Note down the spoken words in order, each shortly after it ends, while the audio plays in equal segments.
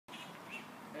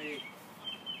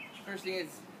First thing is,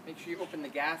 make sure you open the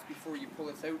gas before you pull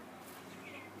this out.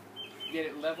 Get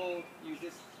it level, use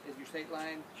this as your sight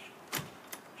line.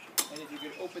 And if you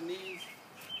could open these,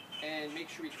 and make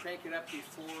sure we crank it up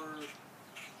before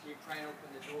we try and open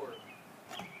the door.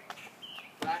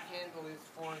 Black handle is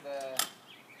for the,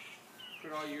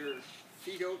 put all your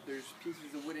feet out, there's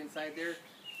pieces of wood inside there.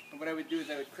 And what I would do is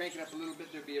I would crank it up a little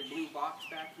bit, there'd be a blue box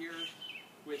back here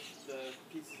with the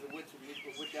pieces of wood, so we can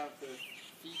put wood down for the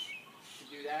feet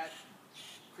to do that.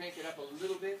 Crank it up a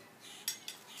little bit,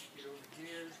 get over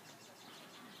here.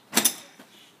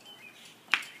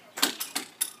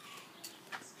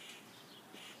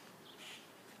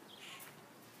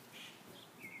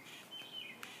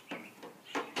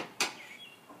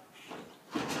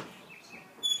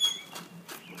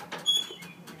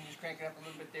 Crank it up a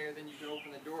little bit there, then you can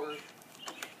open the door,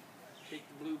 take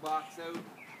the blue box out,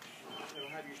 it'll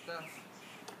have your stuff.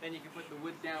 Then you can put the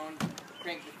wood down,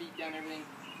 crank the feet down, everything.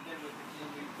 Then we'll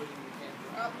continue putting the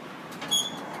camper up.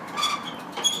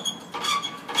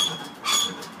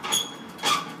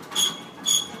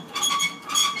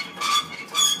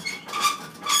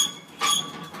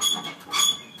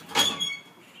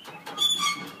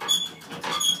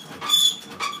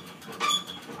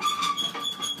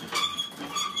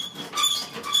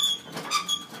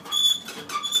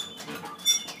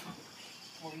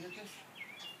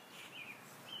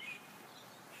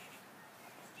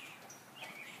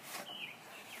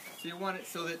 So you want it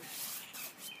so that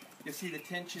you see the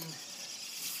tension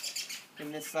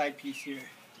in this side piece here.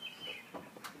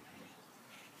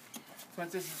 So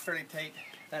once this is fairly tight,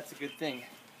 that's a good thing.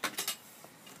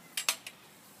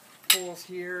 Holes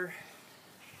here.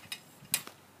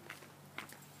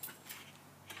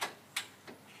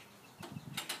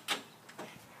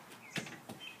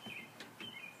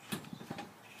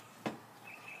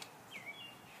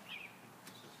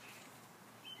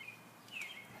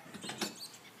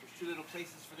 Two little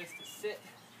places for this to sit.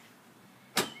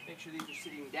 Make sure these are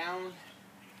sitting down.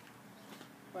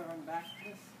 Put on the back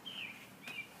of this.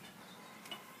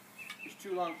 There's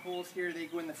two long poles here, they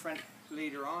go in the front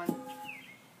later on.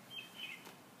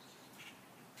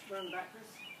 Put on the back of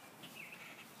this.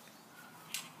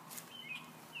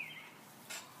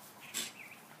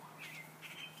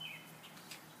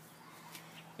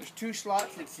 There's two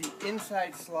slots, it's the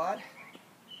inside slot.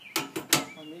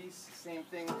 On these, same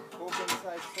thing, both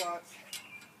inside slots.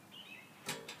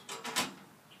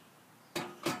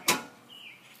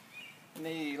 And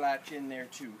they latch in there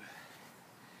too.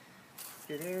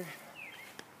 See there?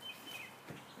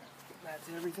 That's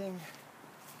everything.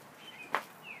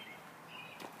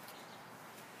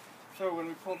 So when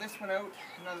we pull this one out,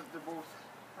 now that they're both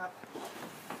up,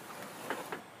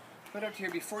 put out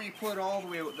here, before you pull it all the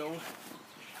way out though,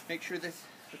 make sure that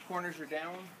the corners are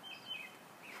down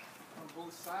on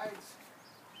both sides,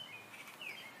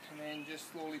 and then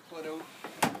just slowly pull it out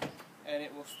and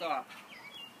it will stop.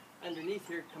 Underneath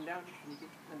here, come down, can you get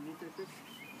underneath like this?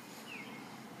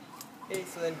 Okay,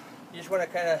 so then you just want to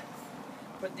kind of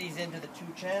put these into the two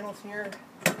channels here.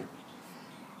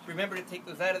 Remember to take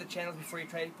those out of the channels before you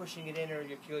try pushing it in or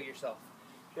you'll kill yourself.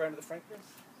 Go around to the front, Chris.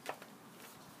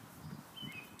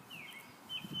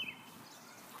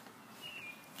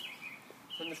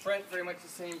 So in the front, very much the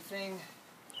same thing.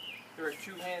 There are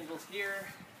two handles here.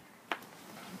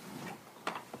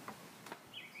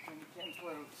 And you can pull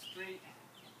it out straight.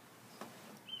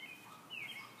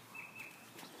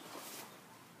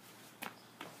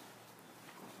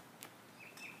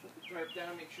 Put the tarp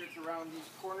down, make sure it's around these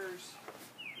corners.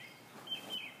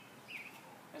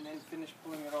 And then finish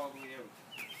pulling it all the way out.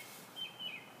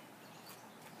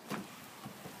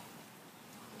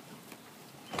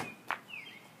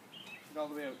 Get all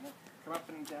the way out. Now, come up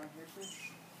and down here, please.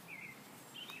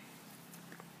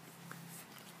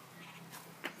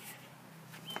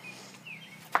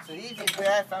 So the easiest way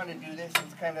I found to do this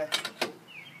is kind of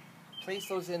place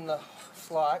those in the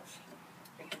slots,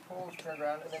 get the poles turned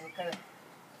around, and then kind of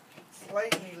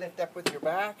slightly lift up with your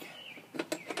back,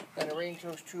 and arrange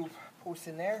those two posts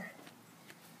in there.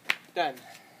 Done.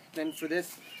 Then for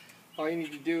this, all you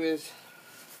need to do is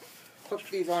hook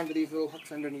these onto these little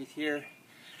hooks underneath here.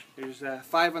 There's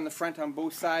 5 on the front on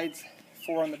both sides,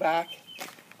 4 on the back.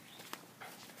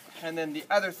 And then the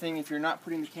other thing, if you're not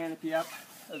putting the canopy up,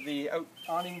 the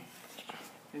awning,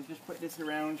 is just put this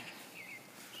around,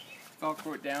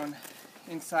 Velcro it down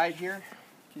inside here.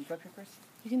 Can you go up here, Chris?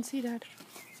 You can see, Dad.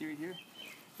 See right here?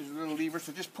 There's a little lever,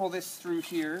 so just pull this through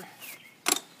here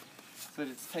so that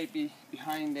it's tight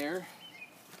behind there.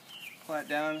 Pull that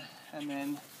down and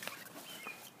then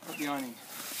put the awning.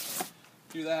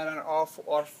 Do that on all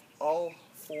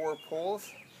 4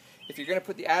 poles. If you're going to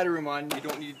put the Aderoom on, you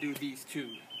don't need to do these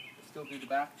two. still do the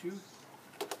back too.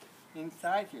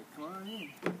 Inside here, come on in.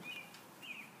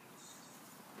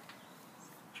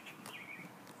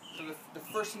 So the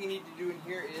first thing you need to do in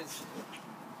here is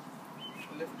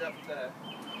lift up the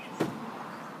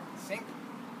sink.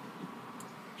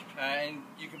 And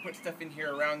you can put stuff in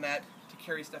here around that to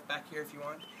carry stuff back here if you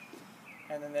want.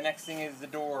 And then the next thing is the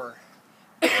door.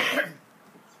 2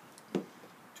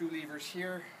 levers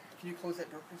here. Can you close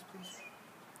that door, please?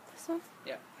 This one?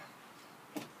 Yeah.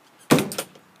 So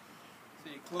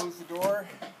you close the door.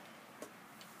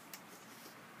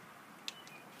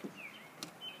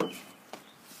 Set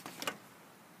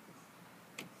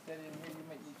it in here. You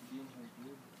might need to be in here,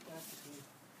 dude.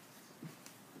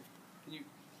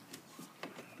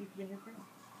 Can you be in here, Chris?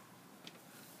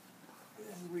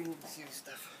 We need to see this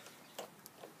stuff.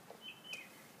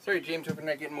 Sorry, James, hoping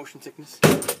not getting motion sickness.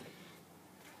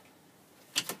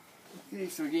 Okay,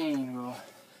 so again, we'll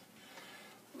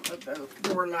let that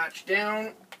door latch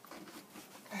down.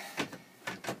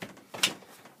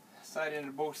 Side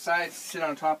into both sides. Sit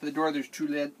on top of the door. There's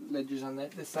 2 ledges on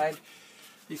this side.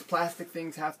 These plastic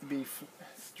things have to be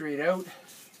straight out.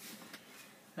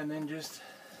 And then just,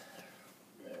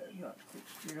 not quite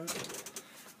straight out.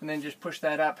 And then just push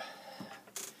that up.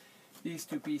 These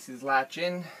 2 pieces latch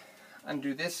in.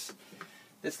 Undo this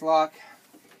lock.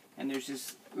 And there's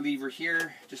this lever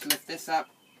here. Just lift this up.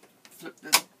 Flip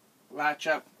this latch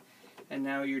up. And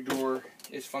now your door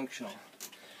is functional.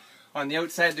 On the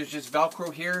outside there's just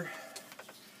Velcro here.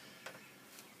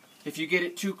 If you get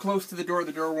it too close to the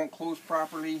door won't close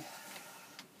properly.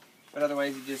 But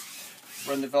otherwise you just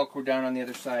run the Velcro down on the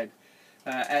other side.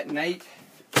 At night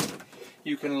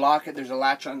you can lock it. There's a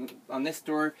latch on this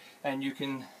door, and you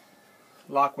can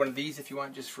lock one of these if you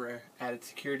want, just for added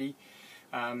security.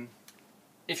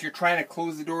 If you're trying to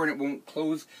close the door and it won't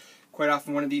close, quite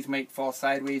often one of these might fall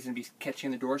sideways and be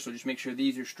catching the door, so just make sure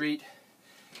these are straight.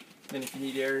 Then if you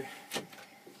need air,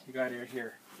 you got air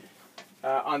here.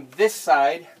 On this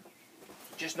side,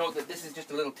 just note that this is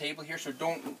just a little table here, so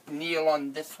don't kneel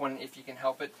on this one if you can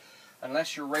help it,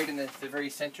 unless you're right in the very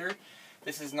center.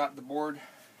 This is not the board.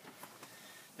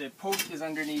 The post is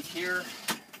underneath here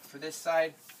for this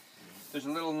side. There's a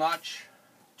little notch,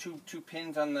 two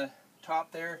pins on the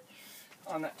top there,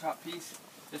 on that top piece.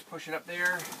 Just push it up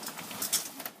there,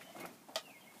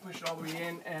 push it all the way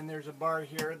in, and there's a bar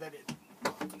here that it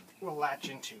will latch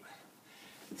into.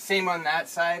 Same on that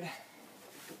side.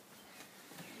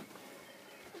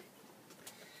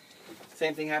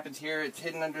 Same thing happens here. It's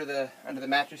hidden under the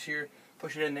mattress here.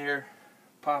 Push it in there,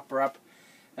 pop her up,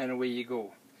 and away you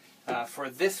go. For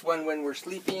this one, when we're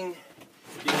sleeping,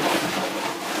 you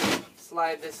can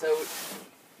slide this out,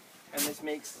 and this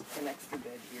makes an extra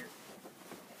bed here.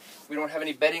 We don't have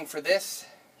any bedding for this,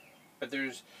 but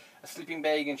there's a sleeping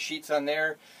bag and sheets on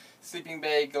there. Sleeping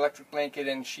bag, electric blanket,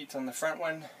 and sheets on the front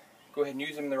one. Go ahead and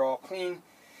use them, they're all clean.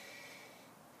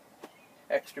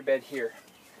 Extra bed here.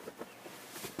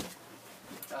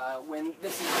 When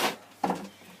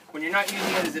you're not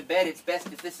using it as a bed, it's best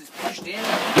if this is pushed in.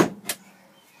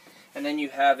 And then you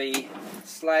have a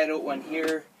slide out one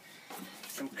here,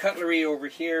 some cutlery over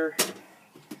here,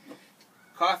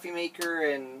 coffee maker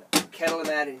and kettle and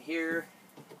that in here.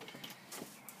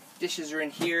 Dishes are in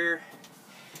here.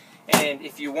 And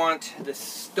if you want the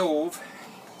stove,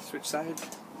 switch sides.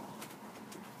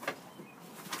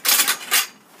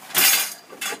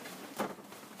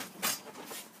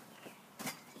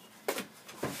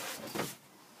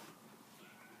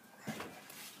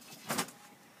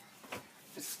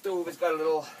 The stove has got a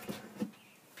little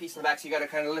piece in the back, so you got to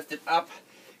kind of lift it up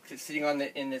because it's sitting on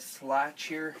in this latch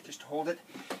here just to hold it,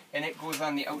 and it goes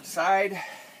on the outside.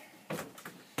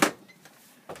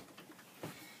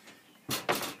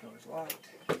 Door's locked.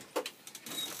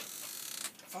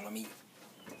 Follow me.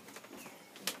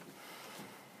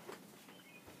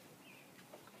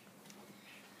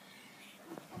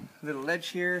 Little ledge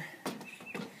here.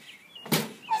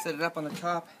 Set it up on the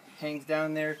top. Hangs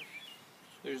down there.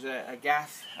 There's a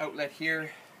gas outlet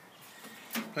here.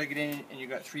 Plug it in, and you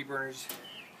got 3 burners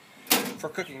for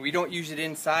cooking. We don't use it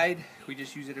inside. We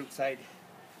just use it outside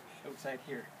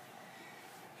here.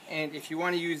 And if you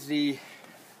want to use the,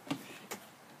 you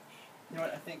know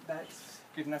what? I think that's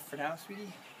good enough for now,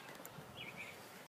 sweetie.